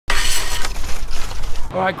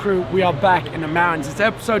All right, crew, we are back in the mountains. It's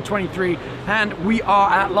episode 23, and we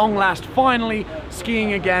are at long last finally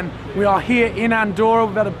skiing again. We are here in Andorra.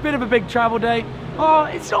 We've had a bit of a big travel day. Oh,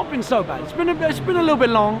 it's not been so bad. It's been a little bit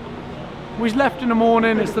long. We left in the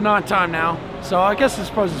morning. It's the night time now, so I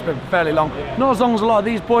suppose it's been fairly long. Not as long as a lot of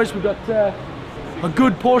these boys. We've got a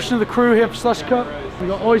good portion of the crew here for Slush Cup. We've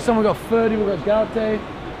got Oyson, we've got Ferdy, we've got Gaute,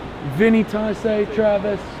 Vinny, Taisei,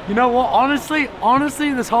 Travis. You know what? Honestly,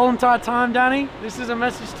 this whole entire time, Danny, this is a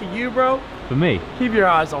message to you, bro. For me? Keep your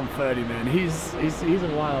eyes on Ferdy, man. He's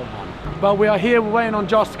a wild one. But we are here. We're waiting on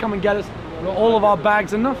Josh to come and get us. We've got all of our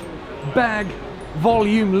bags, enough bag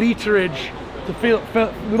volume, literage to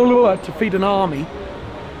feed an army,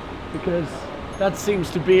 because that seems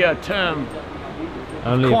to be a term.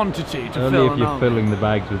 Quantity to fill an army. Only if you're filling the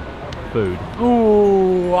bags with food.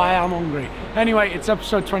 Ooh, I am hungry. Anyway, it's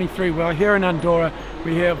episode 23. We're here in Andorra.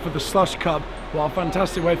 We're here for the Slush Cup. Well, a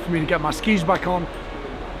fantastic way for me to get my skis back on.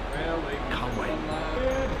 Can't wait.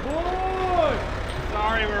 Good boy!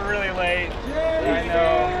 Sorry we're really late. I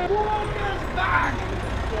know. Walker's back!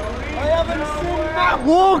 I haven't seen Matt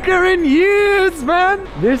Walker in years, man!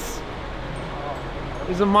 This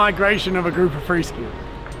is a migration of a group of free skiers.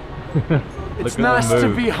 It's nice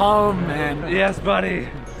to be home, man. Yes, buddy.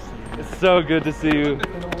 It's so good to see you.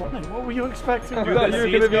 What were you expecting? I thought you were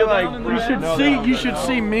gonna be like, you should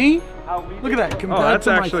see me. Look at that compared to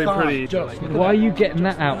my actually thigh. pretty. Why are you getting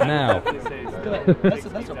that out now? That's a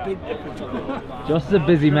big difference. Josh is a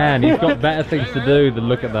busy man. He's got better things to do than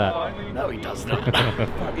look at that. No, he does not.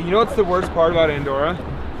 You know what's the worst part about Andorra?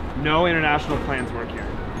 No international plans work here.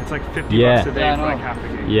 It's like 50 bucks a day for like half a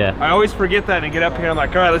gig. Yeah. I always forget that and get up here and I'm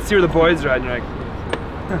like, all right, let's see where the boys are at. And you're like,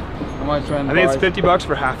 I think it's 50 bucks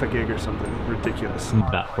for half a gig or something ridiculous.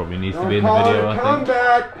 That probably needs to be in the video, I think.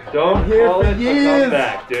 Comeback. Don't call it a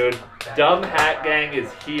comeback, dude. Dumb Hat Gang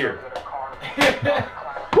is here.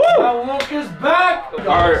 Woo! Walker's back!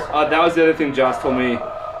 That was the other thing Josh told me.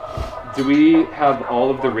 Do we have all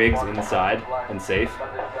of the rigs inside and safe?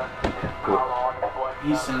 Cool.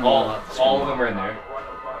 All of them are in there.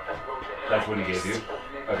 That's what he gave you?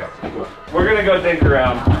 Okay, cool. We're gonna go dig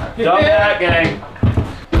around. Dumb Hat Gang.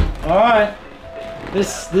 Alright.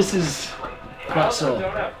 This is quite sore.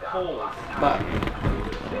 But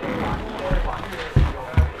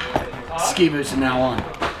ski boots are now on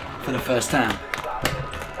for the first time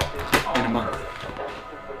in a month.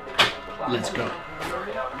 Let's go.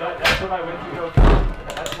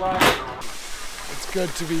 It's good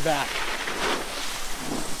to be back.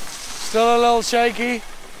 Still a little shaky,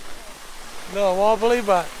 a little wobbly,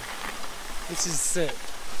 but this is sick.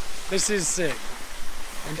 This is sick.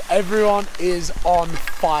 And everyone is on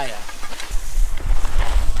fire.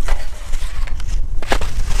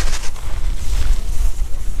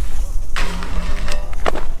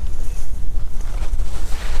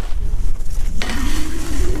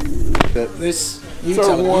 This, you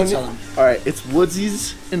tell them. All right, it's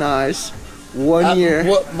Woodsy's and I's 1 year.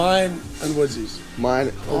 What, mine and Woodsy's?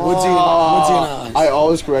 Mine. Oh, Woodsy and I's. I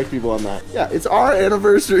always correct people on that. Yeah, it's our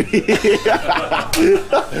anniversary.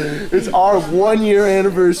 It's our 1 year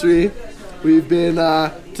anniversary. We've been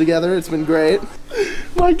together. It's been great.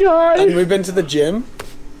 My God. And we've been to the gym.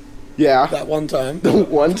 Yeah. That one time. The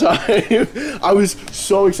one time. I was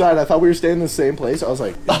so excited. I thought we were staying in the same place. I was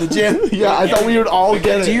like, the gym? Yeah, I thought we would all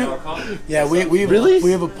get it. Yeah, we really?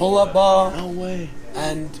 We have a pull-up bar. No way.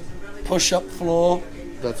 And push-up floor.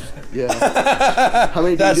 That's, yeah. How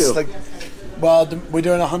many do you do? Like, well, we're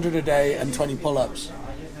doing 100 a day and 20 pull-ups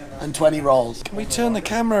and 20 rolls. Can we turn the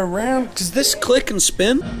camera around? Does this click and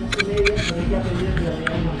spin?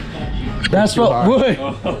 That's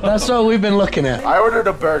what we've been looking at. I ordered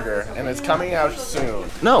a burger and it's coming out soon.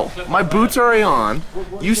 No, my boots are already on.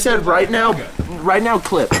 You said right now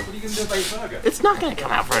clip. What are you going to do about your burger? It's not going to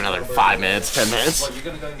come out for another 5 minutes, 10 minutes. What, you're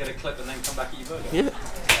going to go and get a clip and then come back at your burger? Yeah.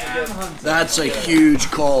 That's a huge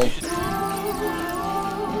call. It's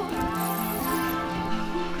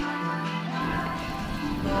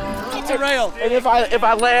a rail. And if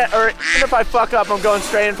I land, or even if I fuck up, I'm going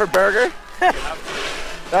straight in for burger.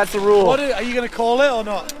 That's the rule. What are you going to call it or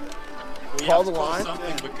not? Call the line.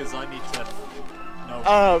 Something because I need to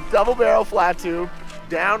know. Double barrel flat tube,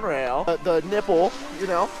 down rail, the nipple, you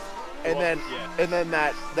know, and then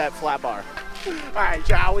that flat bar. All right,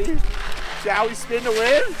 shall we? Shall we spin to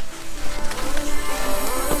win?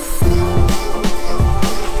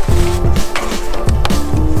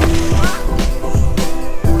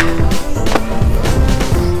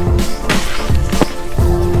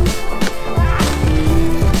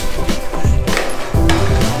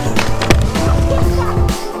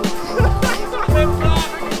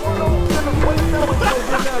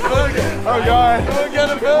 I'm going. Don't get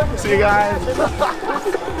it, man. See you guys. Do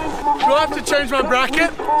I have to change my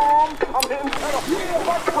bracket?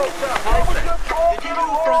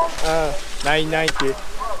 990.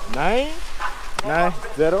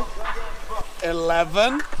 990.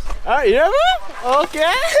 11. 11?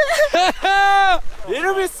 Okay.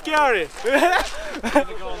 Little bit scary.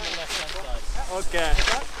 Okay.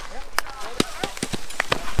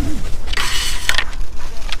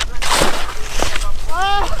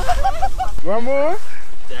 One more.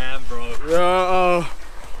 Damn, bro.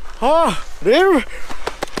 Little.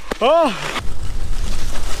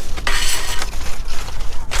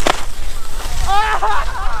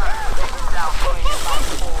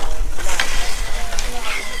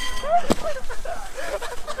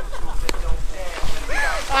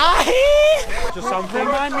 Just something.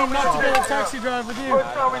 Remind me not to get a taxi drive with you.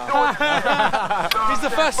 He's the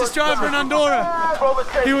fastest driver in Andorra.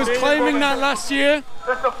 He was claiming that last year.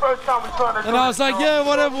 And I was like, yeah,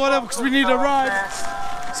 whatever, because we need a ride.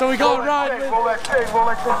 So we got a ride with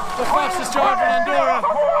the fastest driver in Andorra.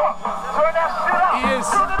 He is.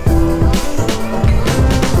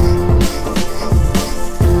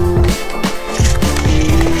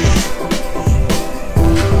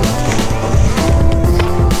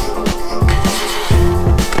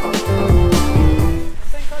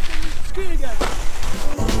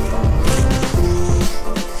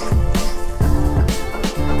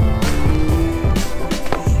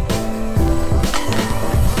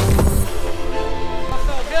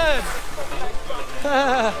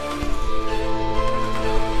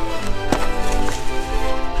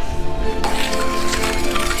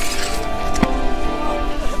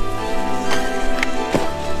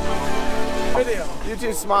 You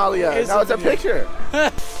too smiley. Now it's a picture.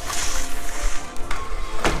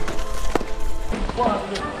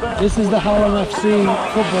 This is the Harlem FC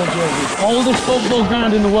football jersey. Oldest football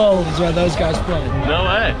ground in the world is where those guys play. No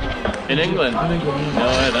way. In England? In England, yeah. No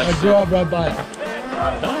way. That's I grew up right by it.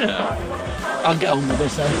 Oh yeah. I'll get on with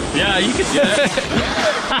this, eh? Yeah, you can do that.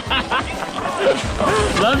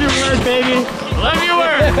 Love your word, baby. Love your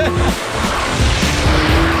word.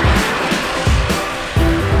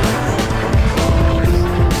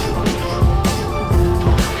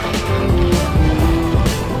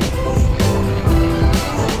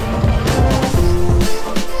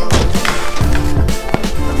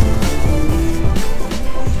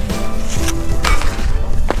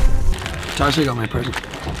 Tasha got my present.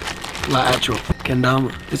 Like actual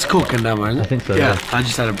kendama. It's called kendama, isn't it? I think so, Yeah, yeah. I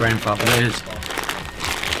just had a brain fart, but it is.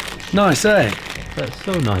 Nice, eh? That's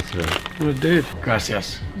so nice of him. What a dude.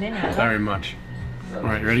 Gracias. Very much.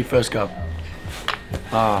 Alright, ready? First go.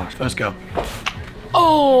 First go.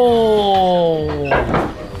 Oh!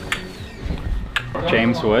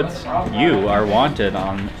 James Woods, you are wanted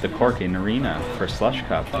on the Corking Arena for Slush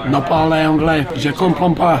Cup. Ne parle anglais. Je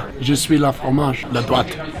comprends pas. Je suis la fromage. La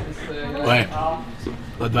droite. Ouais.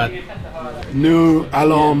 La droite. Nous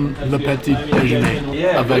allons le petit déjeuner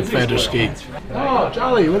avec frère de ski. Oh,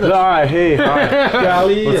 Charlie, with us. Alright, hey.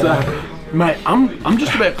 Charlie. What's that? Mate, I'm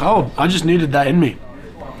just a bit cold. I just needed that in me.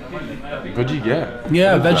 What'd you get?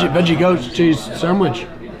 Yeah, veggie goat cheese sandwich.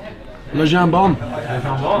 Le jambon.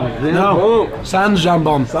 No, sans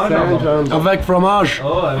jambon. Avec fromage.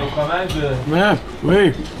 Oh, avec fromage. Yeah,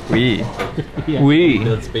 oui. Oui. Oui. He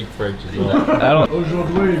doesn't speak French as well.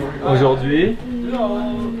 Aujourd'hui.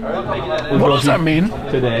 What does that mean?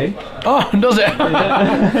 Today. Oh, does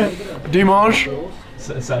it? Dimanche.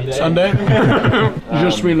 Sunday. Je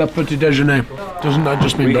suis le petit déjeuner. Doesn't that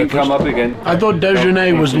just mean We can breakfast? come up again. I thought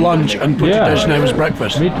déjeuner was lunch and petit déjeuner was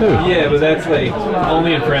breakfast. Me too. Yeah, but that's like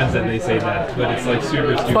only in France that they say that. But it's like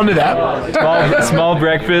super stupid. Funny that. Small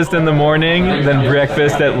breakfast in the morning, then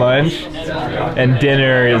breakfast at lunch, and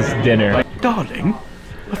dinner is dinner. Darling,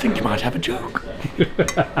 I think you might have a joke.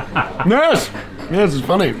 Yes! Yes, it's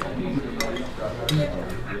funny.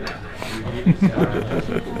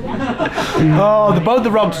 Oh, The Boat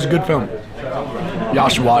That Rocked is a good film. Y'all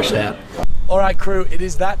should watch that. Alright crew, it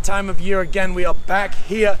is that time of year again. We are back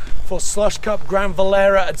here for Slush Cup Grand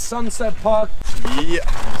Valera at Sunset Park. Yeah.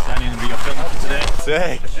 Standing to be a film today.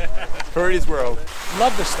 Sick. Woodsy'sWorld.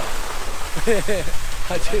 Love this stuff.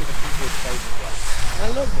 I do. I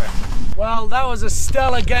love that. Well, that was a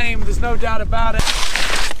stellar game, there's no doubt about it.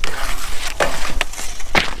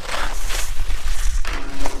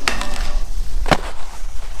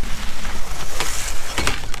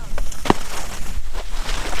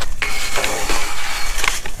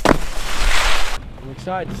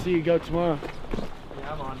 Excited to see you go tomorrow.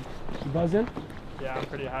 Yeah, I'm on. You buzzing? Yeah, I'm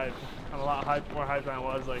pretty hyped. I'm a lot more hyped than I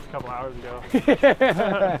was like a couple hours ago.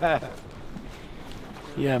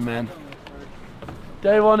 Yeah, man.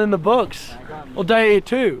 Day 1 in the books. Or day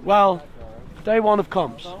 2. Well, day 1 of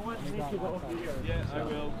comps. Went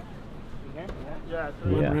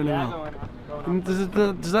really well. And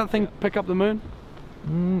does that thing pick up the moon?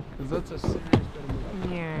 That's a serious bit of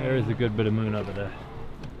moon. There is a good bit of moon over there.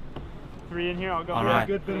 3 in here, I'll go. All right.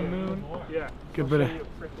 Good bit of moon. Yeah. Good bit of.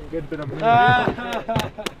 Good bit of moon.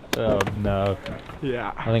 Oh no.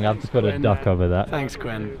 Yeah. I think I've just put a duck over that. Thanks,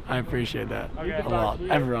 Quinn. I appreciate that a lot.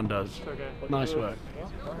 Everyone does. Nice work.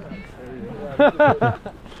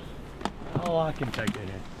 Oh, I can take it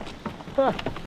here.